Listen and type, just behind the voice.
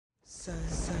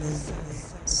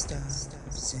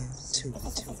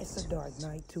Sunmoonandstarsintuitive. It's a dark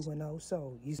night, 2-0,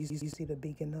 so you see the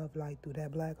beacon of light through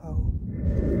that black hole.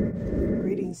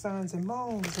 Greetings, suns and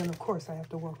moons, and of course I have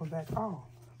to welcome back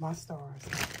all my stars.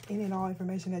 Any and all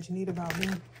information that you need about me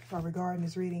or regarding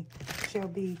this reading shall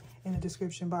be in the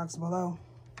description box below.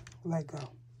 Let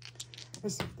go.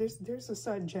 There's a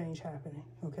sudden change happening,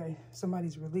 okay?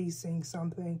 Somebody's releasing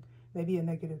something, maybe a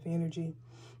negative energy.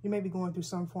 You may be going through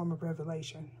some form of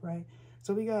revelation, right?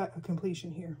 So we got a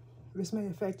completion here. This may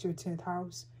affect your 10th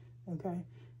house, okay?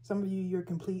 Some of you, you're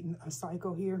completing a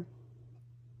cycle here,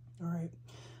 all right?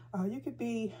 You could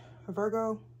be a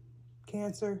Virgo,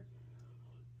 Cancer,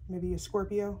 maybe a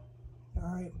Scorpio,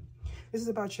 all right? This is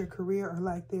about your career or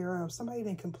lack thereof. Somebody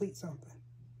didn't complete something,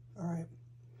 all right?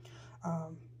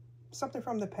 Something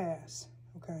from the past,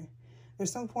 okay?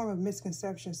 There's some form of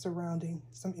misconception surrounding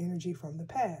some energy from the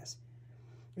past.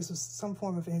 This was some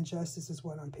form of injustice is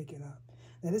what I'm picking up.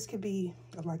 Now, this could be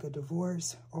like a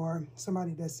divorce or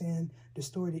somebody that's in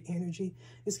distorted energy.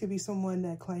 This could be someone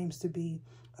that claims to be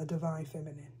a divine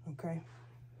feminine, okay?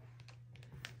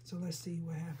 So let's see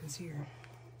what happens here.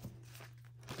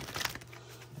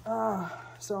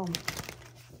 So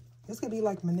this could be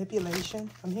like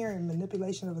manipulation. I'm hearing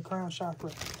manipulation of the crown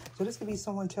chakra. So this could be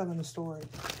someone telling a story.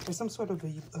 There's some sort of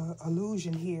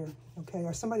illusion here, okay?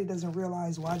 Or somebody doesn't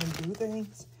realize why they do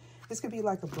things. This could be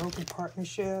like a broken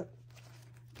partnership,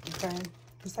 okay?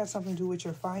 This has something to do with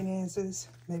your finances,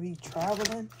 maybe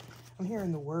traveling. I'm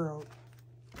hearing the world.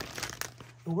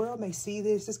 The world may see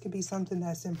this. This could be something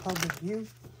that's in public view.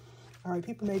 All right,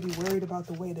 people may be worried about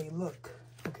the way they look,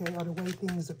 okay, or the way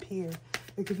things appear.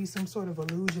 There could be some sort of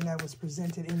illusion that was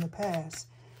presented in the past,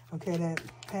 okay, that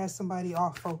has somebody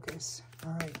off focus,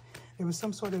 all right? There was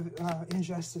some sort of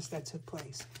injustice that took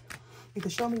place. You can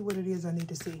show me what it is I need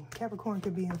to see. Capricorn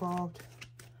could be involved,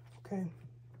 okay?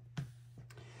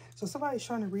 So somebody's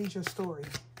trying to read your story,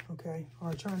 okay?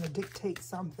 Or trying to dictate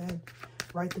something,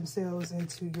 write themselves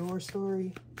into your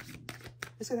story.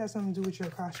 This could have something to do with your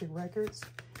Akashic records.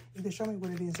 You can show me what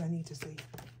it is I need to see.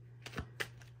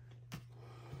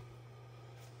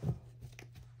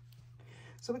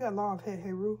 So we got Law of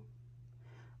Heru.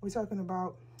 We're talking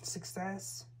about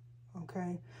success,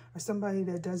 okay? Or somebody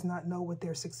that does not know what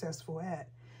they're successful at.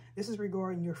 This is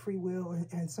regarding your free will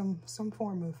and some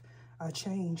form of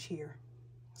change here.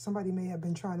 Somebody may have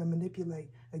been trying to manipulate,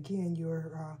 again,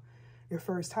 your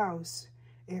first house,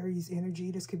 Aries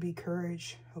energy. This could be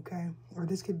courage, okay? Or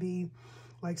this could be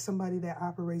like somebody that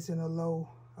operates in a low,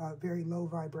 very low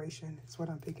vibration. That's what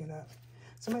I'm picking up.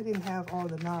 Somebody didn't have all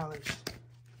the knowledge,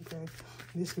 okay?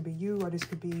 This could be you, or this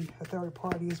could be a third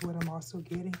party is what I'm also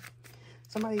getting.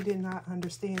 Somebody did not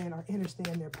understand or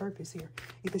understand their purpose here.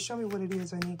 You can show me what it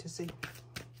is I need to see.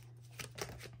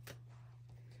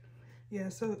 Yeah,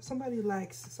 so somebody's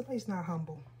not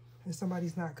humble, and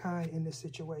somebody's not kind in this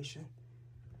situation.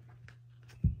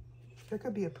 There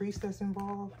could be a priest that's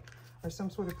involved, or some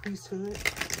sort of priesthood.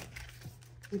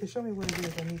 You can show me what it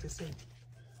is I need to see.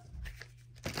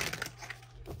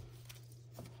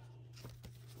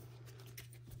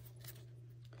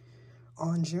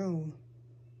 On June.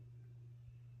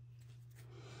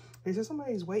 Is there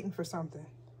somebody's waiting for something?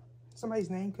 Somebody's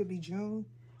name could be June.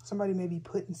 Somebody may be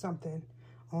putting something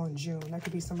on June. That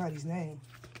could be somebody's name.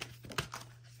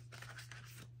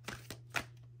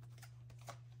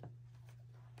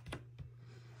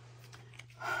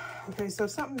 Okay, so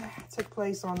something took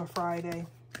place on a Friday.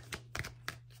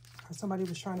 Somebody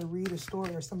was trying to read a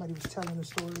story, or somebody was telling a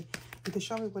story. You can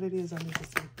show me what it is I need to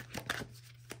see.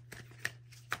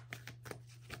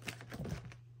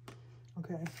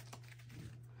 Okay.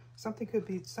 Something could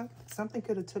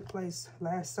have took place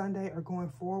last Sunday or going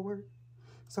forward.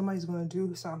 Somebody's going to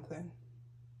do something,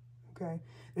 okay?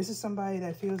 This is somebody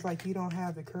that feels like you don't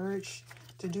have the courage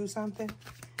to do something.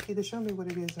 Either show me what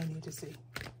it is I need to see.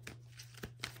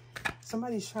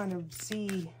 Somebody's trying to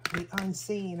see the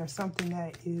unseen, or something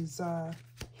that is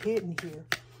hidden here.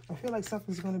 I feel like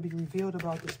something's going to be revealed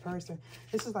about this person.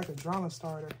 This is like a drama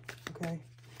starter, okay?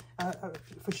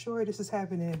 For sure, this is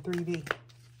happening in 3D.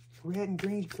 Red and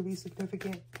green could be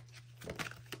significant.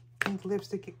 Pink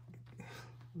lipstick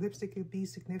could be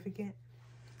significant.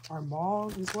 Or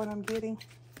mauve is what I'm getting.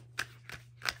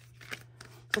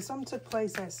 So something took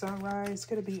place at sunrise.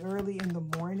 Could it be early in the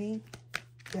morning?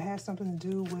 That has something to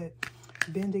do with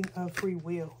bending of free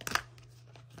will.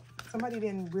 Somebody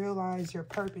didn't realize your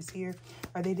purpose here,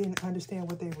 or they didn't understand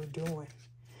what they were doing.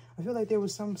 I feel like there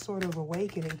was some sort of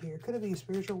awakening here. Could it be a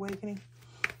spiritual awakening?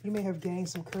 You may have gained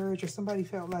some courage, or somebody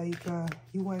felt like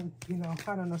you went,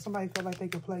 I don't know. Somebody felt like they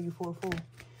could play you for a fool.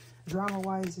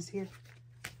 Drama-wise is here.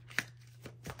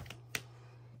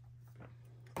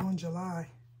 on July.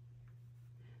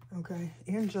 Okay,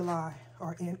 in July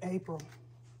or in April.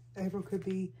 April could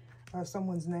be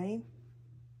someone's name.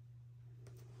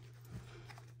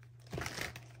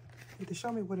 You can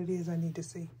show me what it is I need to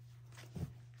see.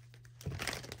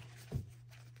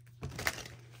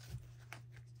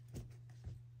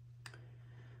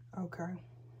 Okay.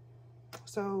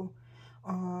 So,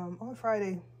 on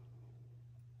Friday,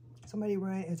 somebody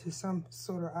ran into some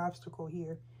sort of obstacle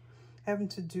here, having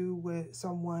to do with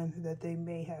someone that they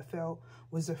may have felt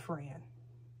was a friend.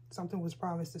 Something was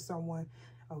promised to someone,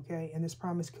 okay, and this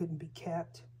promise couldn't be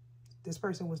kept. This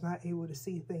person was not able to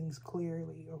see things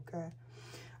clearly, okay?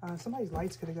 Somebody's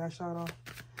lights could have got shot off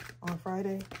on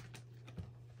Friday.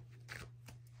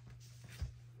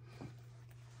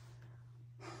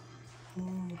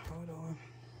 Hold on.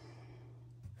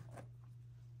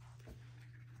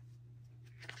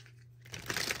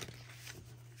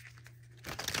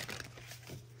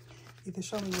 You can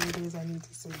show me what it is I need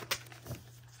to see.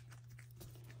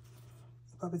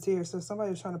 Puppeteer. So somebody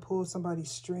was trying to pull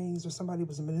somebody's strings, or somebody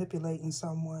was manipulating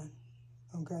someone.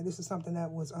 Okay, this is something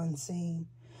that was unseen.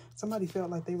 Somebody felt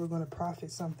like they were going to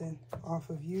profit something off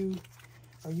of you,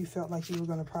 or you felt like you were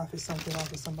going to profit something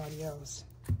off of somebody else.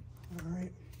 All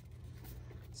right.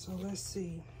 So let's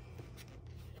see.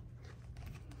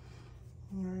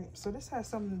 All right. So this has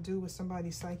something to do with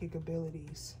somebody's psychic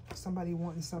abilities. Somebody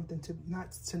wanting something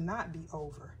to not be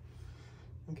over.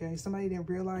 Okay. Somebody didn't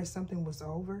realize something was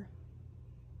over.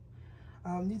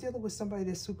 You're dealing with somebody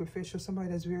that's superficial, somebody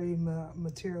that's very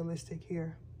materialistic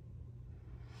here.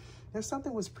 There's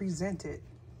something was presented,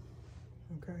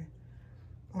 okay,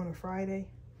 on a Friday.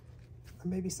 Or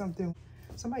maybe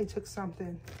somebody took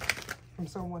something from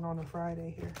someone on a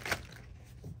Friday here.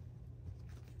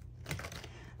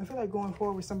 I feel like going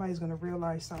forward, somebody's going to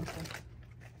realize something,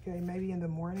 okay, maybe in the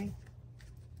morning.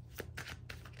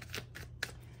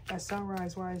 At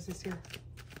sunrise, why is this here?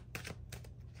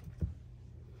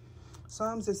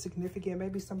 Psalms is significant.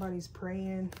 Maybe somebody's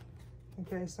praying,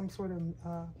 okay, some sort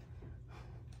of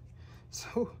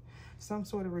some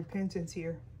sort of repentance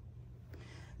here.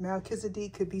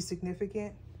 Melchizedek could be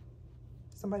significant.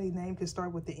 Somebody's name could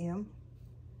start with the M.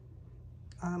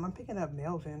 I'm picking up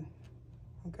Melvin,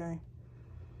 okay.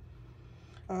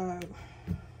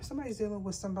 Somebody's dealing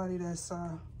with somebody that's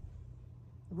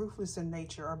ruthless in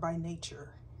nature or by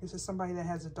nature. This is somebody that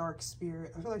has a dark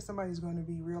spirit. I feel like somebody's going to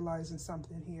be realizing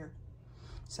something here.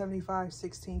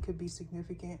 75-16 could be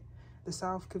significant. The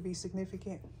South could be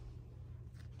significant.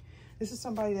 This is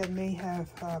somebody that may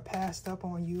have passed up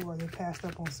on you, or they passed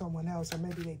up on someone else, or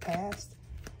maybe they passed.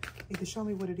 You can show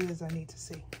me what it is I need to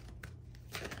see.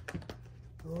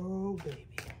 Oh, baby.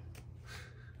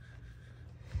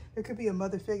 There could be a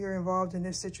mother figure involved in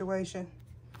this situation.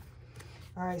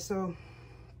 All right, so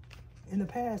in the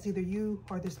past, either you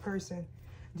or this person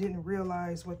didn't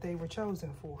realize what they were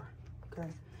chosen for, okay?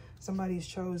 Somebody's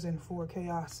chosen for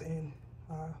chaos and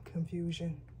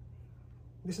confusion.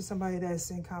 This is somebody that's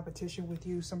in competition with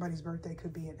you. Somebody's birthday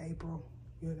could be in April,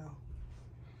 you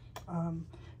know.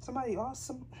 Somebody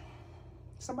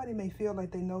may feel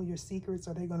like they know your secrets,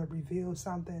 or they're going to reveal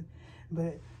something,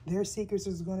 but their secrets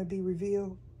is going to be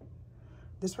revealed.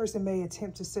 This person may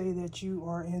attempt to say that you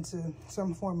are into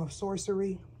some form of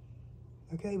sorcery,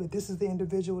 okay? But this is the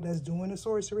individual that's doing the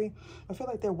sorcery. I feel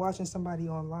like they're watching somebody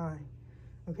online,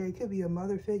 okay? It could be a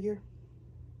mother figure.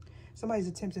 Somebody's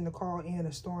attempting to call in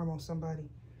a storm on somebody,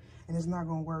 and it's not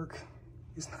going to work.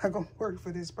 It's not going to work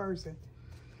for this person.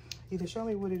 Either show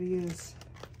me what it is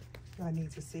I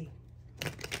need to see.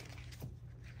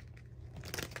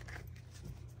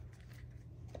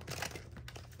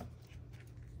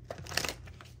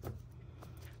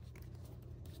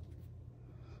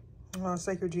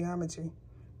 Sacred geometry.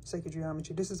 Sacred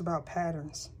geometry. This is about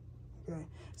patterns. Okay.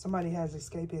 Somebody has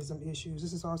escapism issues.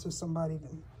 This is also somebody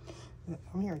that,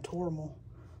 I'm hearing Tormal.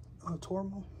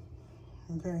 Tormal.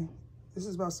 Okay. This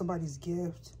is about somebody's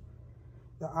gift.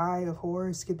 The eye of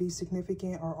Horus could be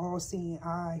significant, or all-seeing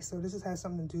eye. So this has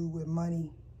something to do with money.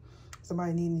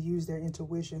 Somebody needing to use their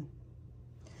intuition.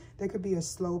 There could be a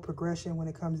slow progression when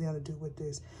it comes down to do with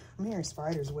this. I'm hearing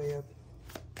spider's web.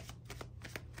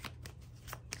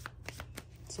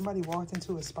 Somebody walked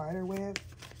into a spider web.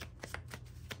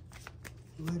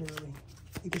 Literally.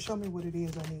 You can show me what it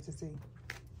is I need to see.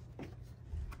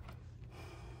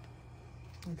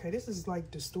 Okay, this is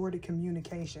like distorted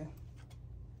communication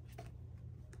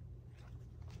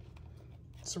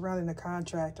surrounding a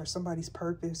contract or somebody's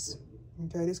purpose.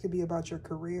 Okay, this could be about your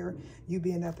career, you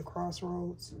being at the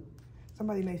crossroads.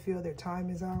 Somebody may feel their time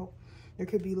is out. There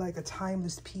could be like a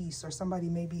timeless piece, or somebody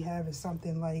may be having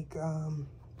something like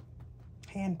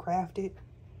handcrafted,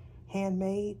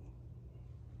 handmade.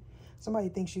 Somebody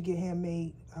thinks you get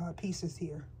handmade pieces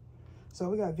here. So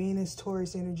we got Venus,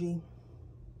 Taurus energy.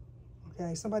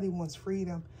 Okay, somebody wants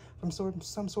freedom from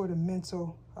some sort of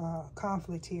mental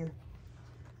conflict here.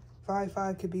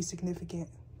 5 could be significant.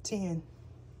 10.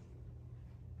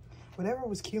 Whatever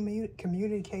was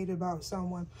communicated about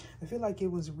someone, I feel like it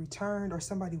was returned or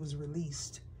somebody was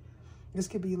released. This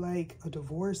could be like a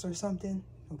divorce or something,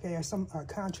 okay, or some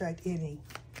contract ending.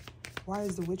 Why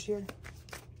is the Witch here?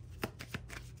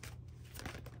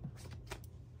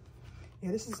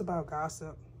 Yeah, this is about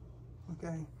gossip,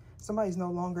 okay? Somebody's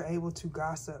no longer able to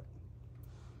gossip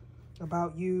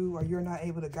about you, or you're not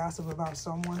able to gossip about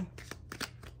someone.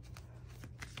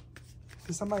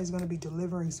 So somebody's going to be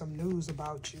delivering some news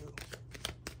about you.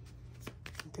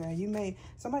 Okay, you may,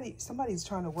 somebody's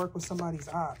trying to work with somebody's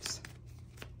ops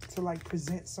to like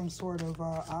present some sort of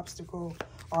obstacle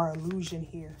or illusion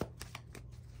here.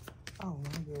 Oh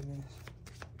my goodness.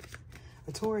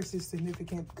 A Taurus is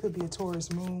significant, could be a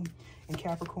Taurus moon and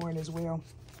Capricorn as well.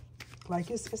 Like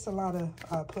it's a lot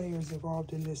of players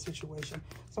involved in this situation.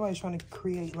 Somebody's trying to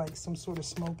create like some sort of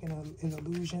smoke and an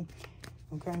illusion.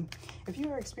 Okay, if you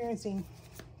are experiencing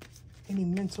any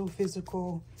mental,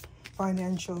 physical,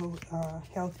 financial,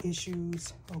 health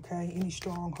issues, okay, any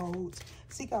strongholds,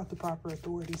 seek out the proper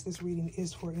authorities. This reading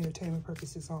is for entertainment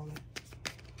purposes only.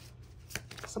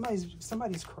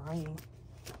 Somebody's crying.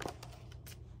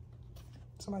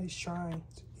 Somebody's trying.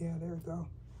 Yeah, there we go.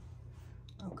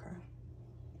 Okay.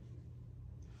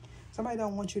 Somebody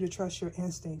don't want you to trust your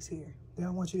instincts here. They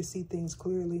don't want you to see things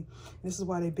clearly. This is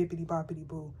why they bippity boppity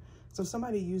boo. So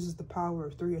somebody uses the power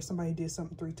of 3, or somebody did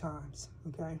something 3 times,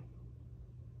 okay?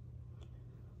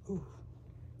 Ooh.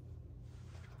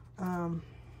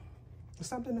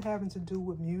 Something having to do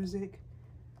with music,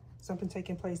 something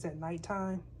taking place at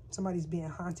nighttime. Somebody's being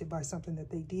haunted by something that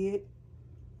they did.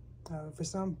 For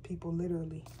some people,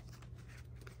 literally.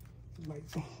 Like,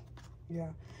 yeah.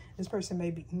 This person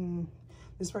may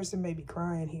be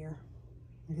crying here.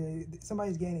 Okay,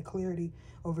 somebody's gaining clarity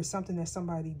over something that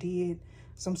somebody did,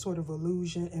 some sort of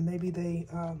illusion, and maybe they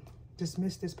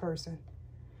dismiss this person.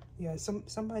 Yeah,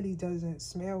 somebody doesn't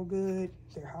smell good.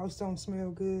 Their house don't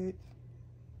smell good.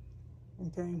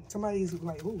 Okay, somebody's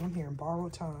like, ooh, I'm hearing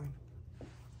borrowed time.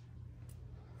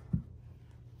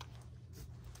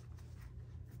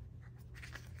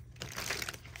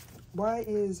 Why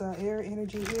is air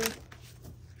energy here?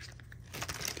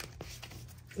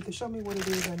 It can show me what it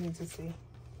is I need to see.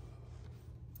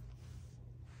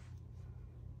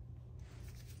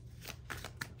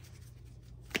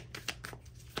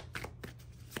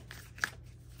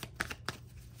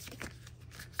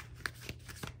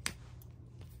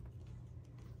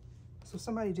 So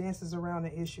somebody dances around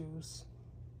the issues.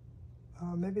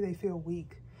 Maybe they feel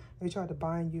weak. They try to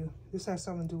bind you. This has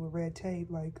something to do with red tape,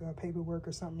 like paperwork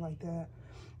or something like that.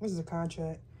 This is a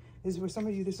contract. This is for some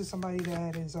of you, this is somebody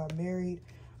that is married,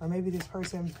 or maybe this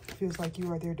person feels like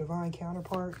you are their divine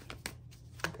counterpart.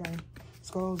 Okay.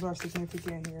 Skulls are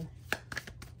significant here.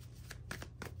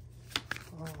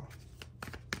 Oh.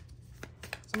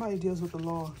 Somebody deals with the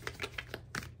law.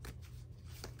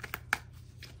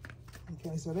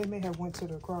 Okay, so they may have went to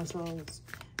the crossroads.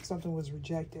 Something was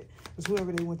rejected. Because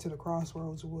whoever they went to the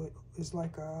crossroads with is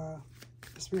like a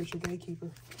spiritual gatekeeper.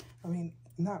 I mean,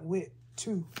 not with,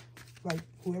 to. Like,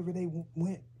 whoever they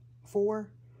went for,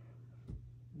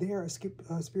 they're a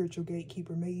spiritual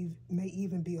gatekeeper. May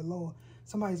even be a law.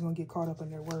 Somebody's going to get caught up in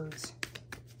their words.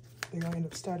 They're going to end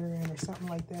up stuttering or something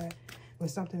like that when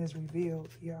something is revealed.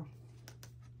 Yeah.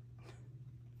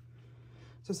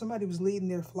 So somebody was leading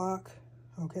their flock,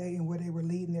 okay, and where they were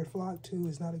leading their flock to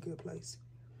is not a good place.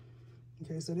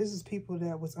 Okay, so this is people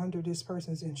that was under this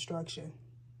person's instruction.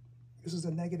 This was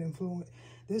a negative influence.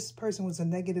 This person was a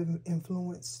negative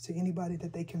influence to anybody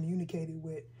that they communicated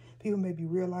with. People may be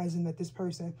realizing that this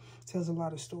person tells a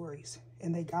lot of stories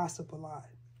and they gossip a lot.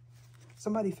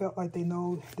 Somebody felt like they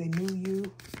knew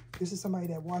you. This is somebody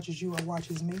that watches you or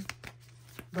watches me.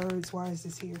 Birds, why is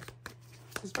this here?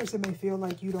 This person may feel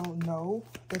like you don't know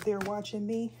that they're watching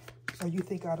me, or you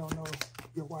think I don't know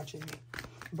you're watching me.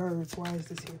 Birds, why is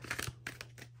this here?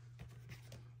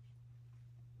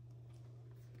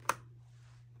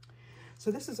 So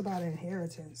this is about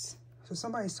inheritance. So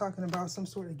somebody's talking about some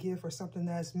sort of gift or something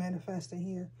that's manifesting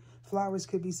here. Flowers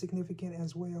could be significant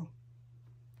as well.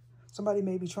 Somebody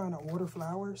may be trying to order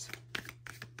flowers.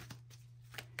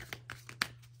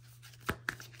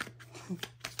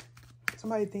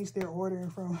 Somebody thinks they're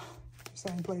ordering from the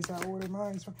same place I ordered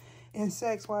mine from.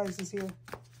 Insects, why is this here?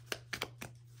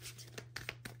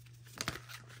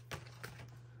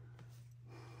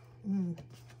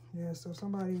 Yeah, so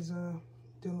somebody's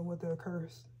dealing with the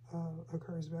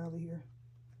accursed valley here.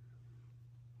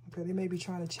 Okay, they may be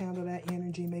trying to channel that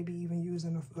energy, maybe even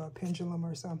using a pendulum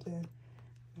or something.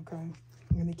 Okay,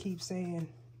 and they keep saying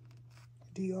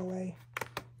DOA.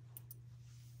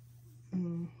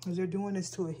 Because they're doing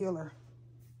this to a healer.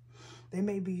 They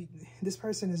may be, this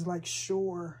person is like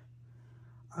sure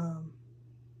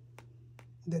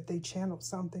that they channeled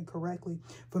something correctly.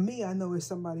 For me, I know it's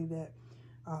somebody that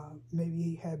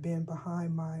maybe had been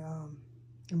behind my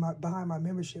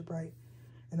membership, right?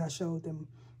 And I showed them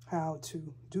how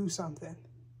to do something,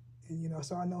 and you know,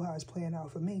 so I know how it's playing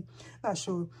out for me. I'm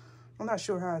not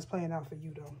sure how it's playing out for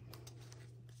you though.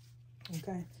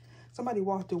 Okay, somebody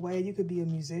walked away. You could be a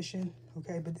musician,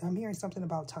 okay, but I'm hearing something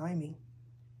about timing.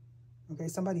 Okay,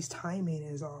 somebody's timing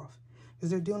is off because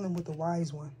they're dealing with the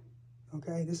wise one.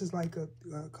 Okay, this is like a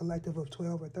collective of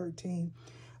 12 or 13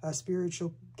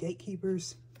 spiritual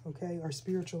gatekeepers, okay, or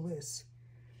spiritualists.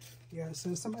 Yeah,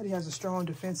 so somebody has a strong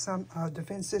defense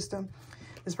system.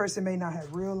 This person may not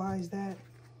have realized that.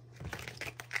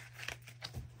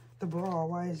 The brawl,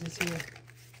 why is this here?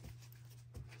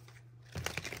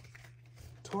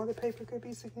 Toilet paper could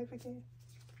be significant.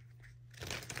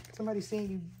 Somebody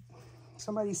seen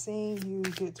you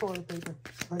get toilet paper,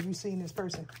 or you seen this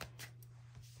person.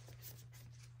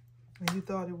 And you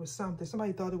thought it was something.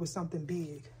 Somebody thought it was something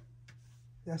big.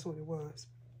 That's what it was.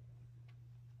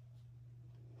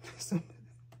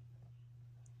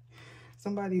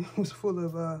 Somebody was full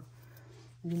of,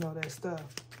 you know, that stuff.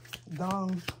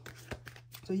 Dong.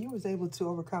 So you was able to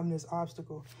overcome this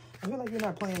obstacle. I feel like you're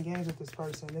not playing games with this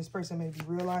person. This person may be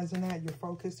realizing that. You're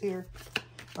focused here.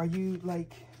 Are you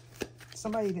like,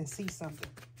 somebody didn't see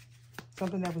something.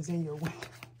 Something that was in your window.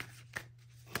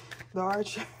 The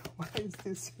Archer. Why is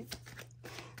this here?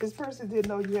 This person didn't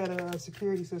know you had a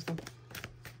security system.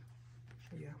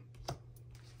 Yeah.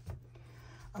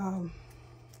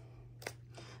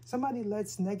 Somebody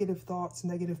lets negative thoughts,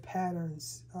 negative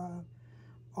patterns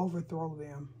overthrow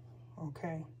them.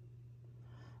 Okay.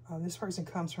 This person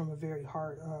comes from a very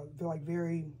hard,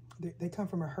 they come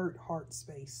from a hurt heart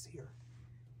space here.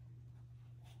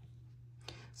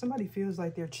 Somebody feels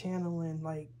like they're channeling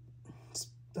like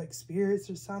spirits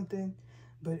or something,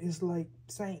 but it's like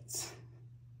saints.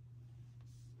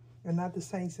 They're not the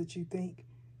saints that you think.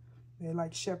 They're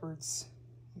like shepherds.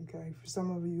 Okay, for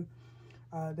some of you,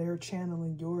 they're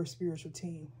channeling your spiritual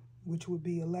team, which would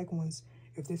be elect ones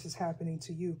if this is happening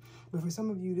to you. But for some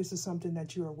of you, this is something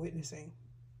that you are witnessing.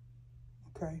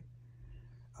 Okay.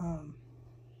 On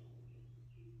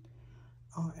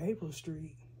April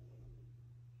Street.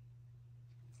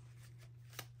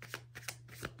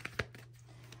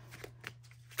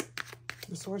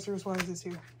 The Sorceress, why is this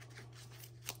here?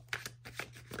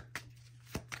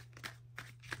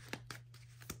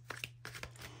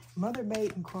 Mother,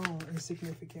 Maid, and Crone is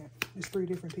significant. It's 3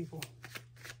 different people.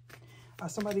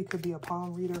 Somebody could be a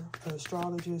palm reader, an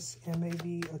astrologist, and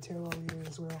maybe a tarot reader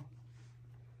as well.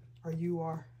 Or you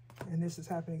are, and this is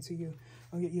happening to you.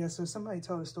 Okay, yeah, so somebody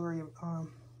told a story,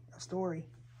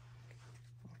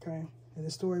 okay, and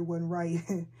the story wasn't right.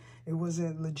 It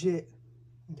wasn't legit.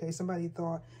 Okay, somebody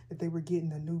thought that they were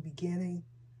getting a new beginning,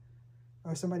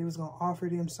 or somebody was going to offer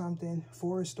them something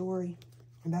for a story,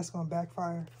 and that's going to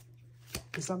backfire.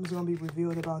 Because something's going to be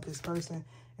revealed about this person.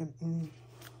 And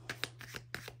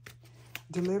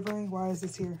delivering, why is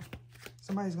this here?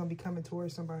 Somebody's going to be coming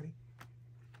towards somebody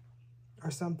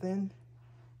or something.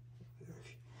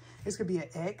 This could be an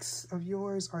ex of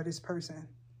yours or this person.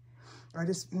 Or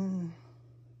this,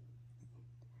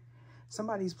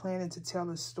 somebody's planning to tell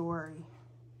a story.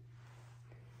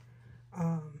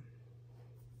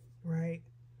 Right?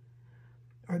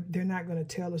 Or they're not going to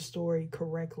tell a story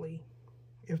correctly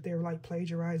if they're like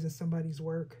plagiarizing somebody's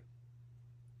work.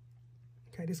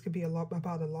 Okay, this could be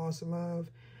about a lost love,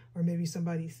 or maybe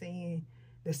somebody saying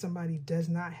that somebody does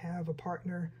not have a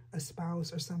partner, a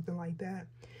spouse, or something like that.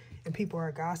 And people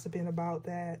are gossiping about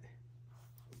that.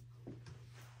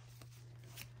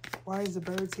 Why is the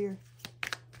birds here?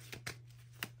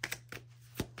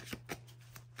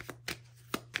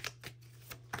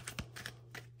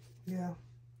 Yeah.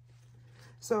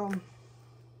 So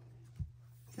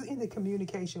you end the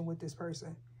communication with this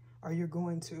person, or you're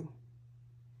going to.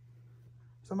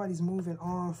 Somebody's moving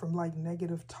on from like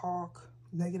negative talk,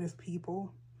 negative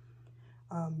people,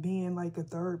 being like a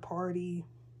third party.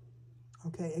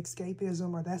 Okay,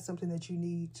 escapism, or that's something that you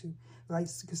need to, like,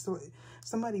 because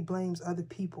somebody blames other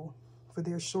people for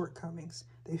their shortcomings.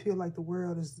 They feel like the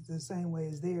world is the same way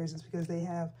as theirs. It's because they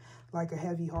have like a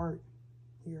heavy heart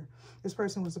here. This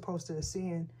person was supposed to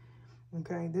ascend,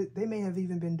 Okay, they may have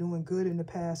even been doing good in the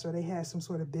past, or they had some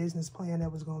sort of business plan that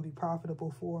was going to be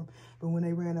profitable for them. But when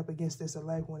they ran up against this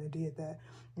elect, when it did that,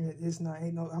 it's not,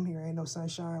 I'm here, ain't no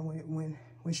sunshine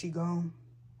when she gone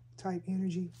type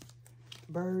energy.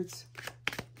 Birds.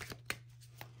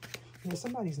 Yeah,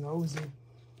 somebody's nosy.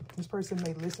 This person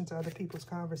may listen to other people's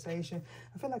conversation.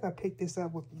 I feel like I picked this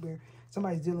up where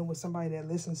somebody's dealing with somebody that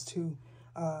listens to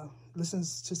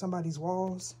somebody's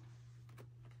walls.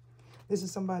 This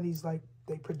is somebody's, like,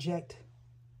 they project,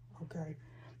 okay?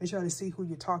 They try to see who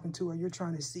you're talking to, or you're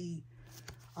trying to see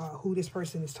who this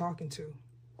person is talking to.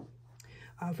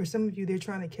 For some of you, they're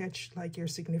trying to catch, like, your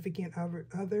significant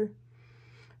other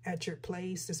at your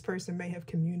place. This person may have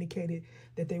communicated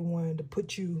that they wanted to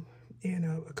put you in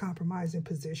a compromising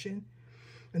position.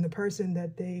 And the person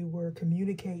that they were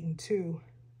communicating to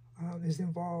is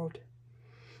involved.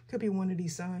 Could be one of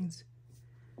these signs.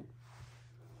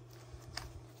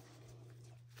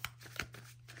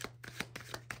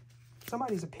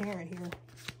 Somebody's a parent here.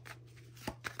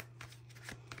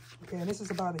 Okay, and this is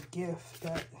about a gift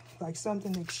that, like,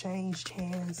 something exchanged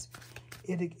hands.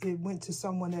 It went to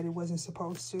someone that it wasn't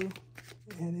supposed to.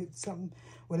 And it's something,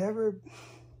 whatever,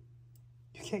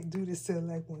 you can't do this to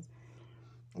elect ones.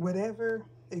 Whatever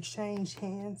exchanged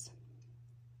hands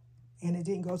and it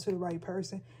didn't go to the right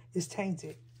person, it's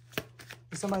tainted.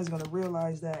 And somebody's going to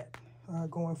realize that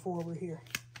going forward here.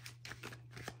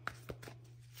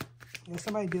 Yeah,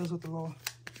 somebody deals with the law.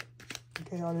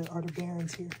 Okay, are the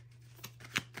barons here?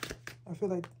 I feel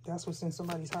like that's what's in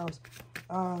somebody's house.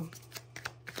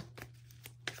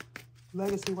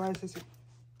 Legacy, why is this here?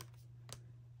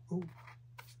 Ooh.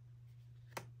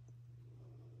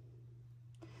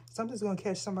 Something's going to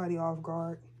catch somebody off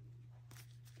guard.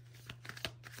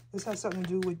 This has something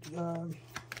to do with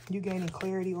you gaining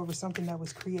clarity over something that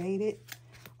was created,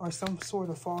 or some sort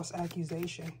of false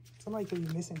accusation. Somebody could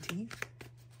be missing teeth.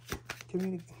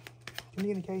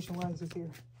 Communication, why is this here?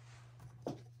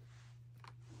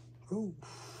 Ooh.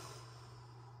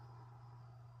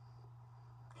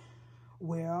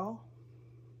 Well,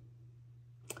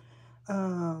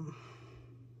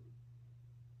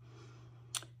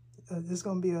 this is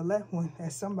going to be a left one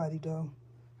at somebody, though.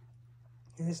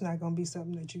 And it's not going to be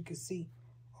something that you can see.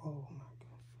 Oh, my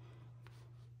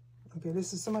God. Okay,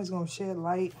 this is somebody's going to shed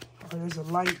light, or there's a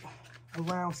light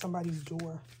around somebody's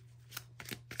door.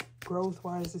 Growth,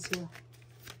 why is this here?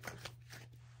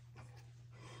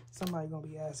 Somebody going to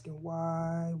be asking,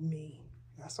 why me?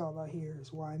 That's all I hear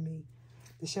is, why me?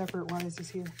 The shepherd, why is this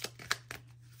here?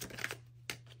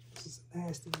 This is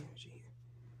nasty energy here.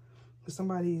 But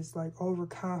somebody is, like,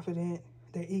 overconfident.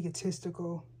 They're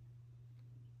egotistical.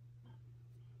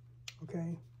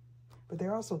 Okay? But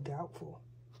they're also doubtful.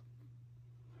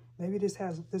 Maybe this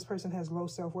person has low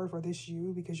self-worth, or this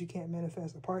you, because you can't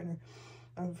manifest a partner.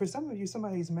 For some of you,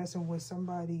 somebody's messing with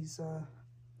somebody's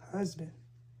husband.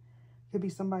 Could be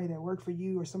somebody that worked for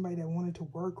you, or somebody that wanted to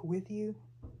work with you.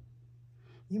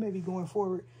 You may be going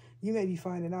forward. You may be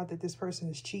finding out that this person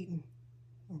is cheating.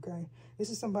 Okay? This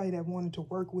is somebody that wanted to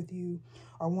work with you,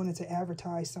 or wanted to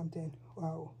advertise something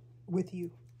with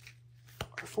you,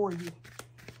 or for you.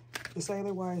 The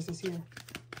sailor, why is this here?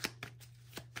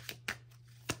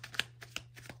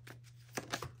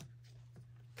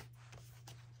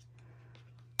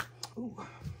 Ooh.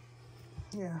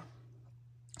 Yeah.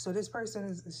 So this person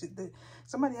is,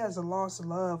 somebody has a lost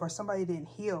love, or somebody didn't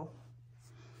heal.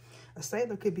 A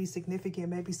sailor could be significant.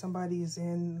 Maybe somebody is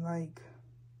in, like,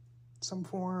 some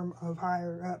form of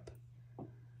higher up.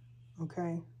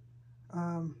 Okay.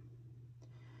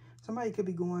 Somebody could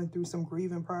be going through some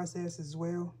grieving process as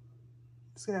well.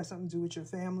 This could have something to do with your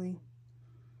family.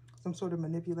 Some sort of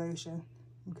manipulation.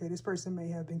 Okay, this person may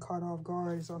have been caught off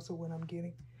guard is also what I'm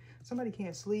getting. Somebody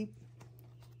can't sleep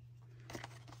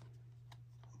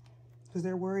because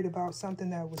they're worried about something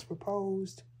that was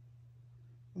proposed.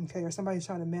 Okay, or somebody's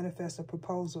trying to manifest a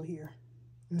proposal here.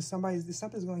 And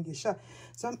something's going to get shocked.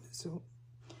 So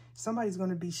somebody's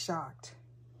going to be shocked.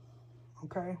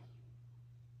 Okay?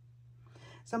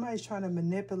 Somebody's trying to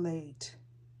manipulate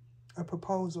a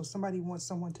proposal. Somebody wants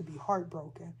someone to be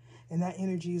heartbroken. And that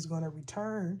energy is going to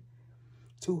return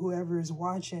to whoever is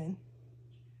watching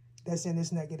that's in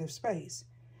this negative space.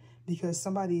 Because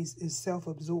somebody is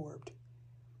self-absorbed.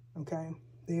 Okay?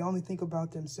 They only think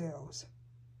about themselves.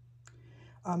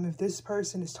 If this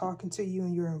person is talking to you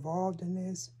and you're involved in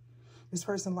this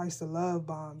person likes to love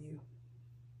bomb you.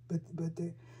 But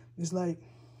it's like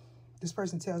this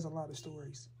person tells a lot of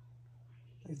stories.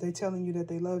 If they're telling you that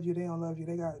they love you, they don't love you.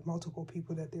 They got multiple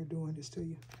people that they're doing this to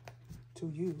you. To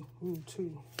you. Ooh,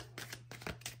 too.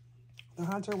 The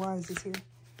hunter, why is this here?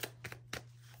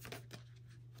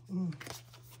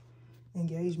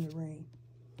 engagement ring.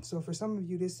 So for some of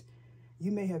you,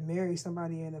 you may have married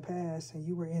somebody in the past and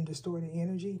you were in distorted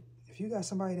energy. If you got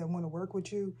somebody that want to work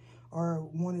with you or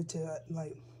wanted to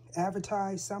like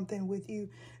advertise something with you,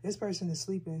 this person is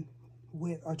sleeping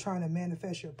with or trying to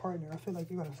manifest your partner. I feel like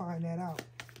you're going to find that out.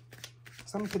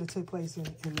 Something could have took place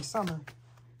in the summer.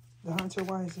 The Hunter,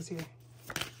 why is this here?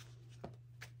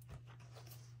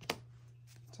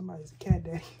 Somebody's a cat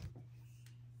daddy.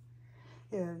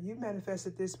 Yeah, you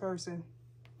manifested this person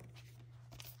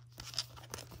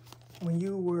when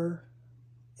you were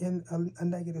in a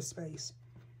negative space.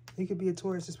 You could be a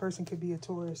Taurus. This person could be a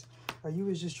Taurus. Or you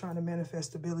was just trying to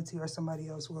manifest stability, or somebody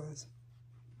else was.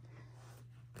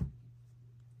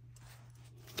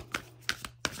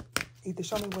 Ether,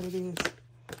 show me what it is.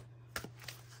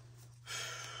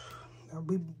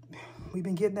 We've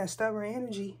been getting that stubborn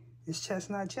energy. It's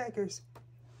chestnut checkers.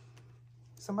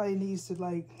 Somebody needs to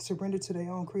like surrender to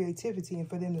their own creativity, and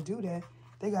for them to do that,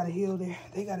 they gotta heal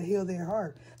their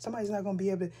heart. Somebody's not gonna be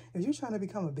able to. If you're trying to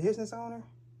become a business owner,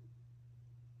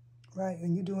 right,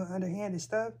 and you're doing underhanded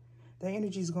stuff, that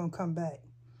energy is gonna come back.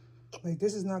 Like,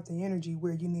 this is not the energy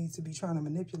where you need to be trying to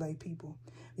manipulate people,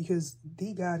 because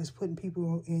the God is putting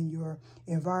people in your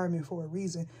environment for a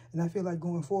reason. And I feel like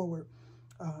going forward,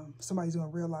 somebody's going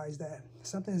to realize that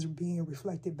something is being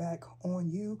reflected back on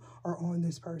you or on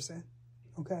this person.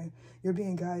 Okay? You're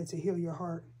being guided to heal your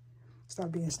heart.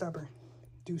 Stop being stubborn.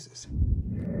 Deuces.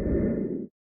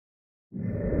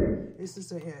 This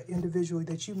is an individual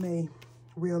that you may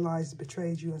realize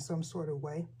betrayed you in some sort of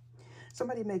way.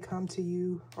 Somebody may come to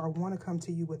you or want to come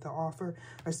to you with an offer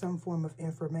or some form of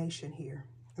information here.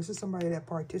 This is somebody that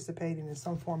participated in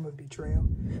some form of betrayal.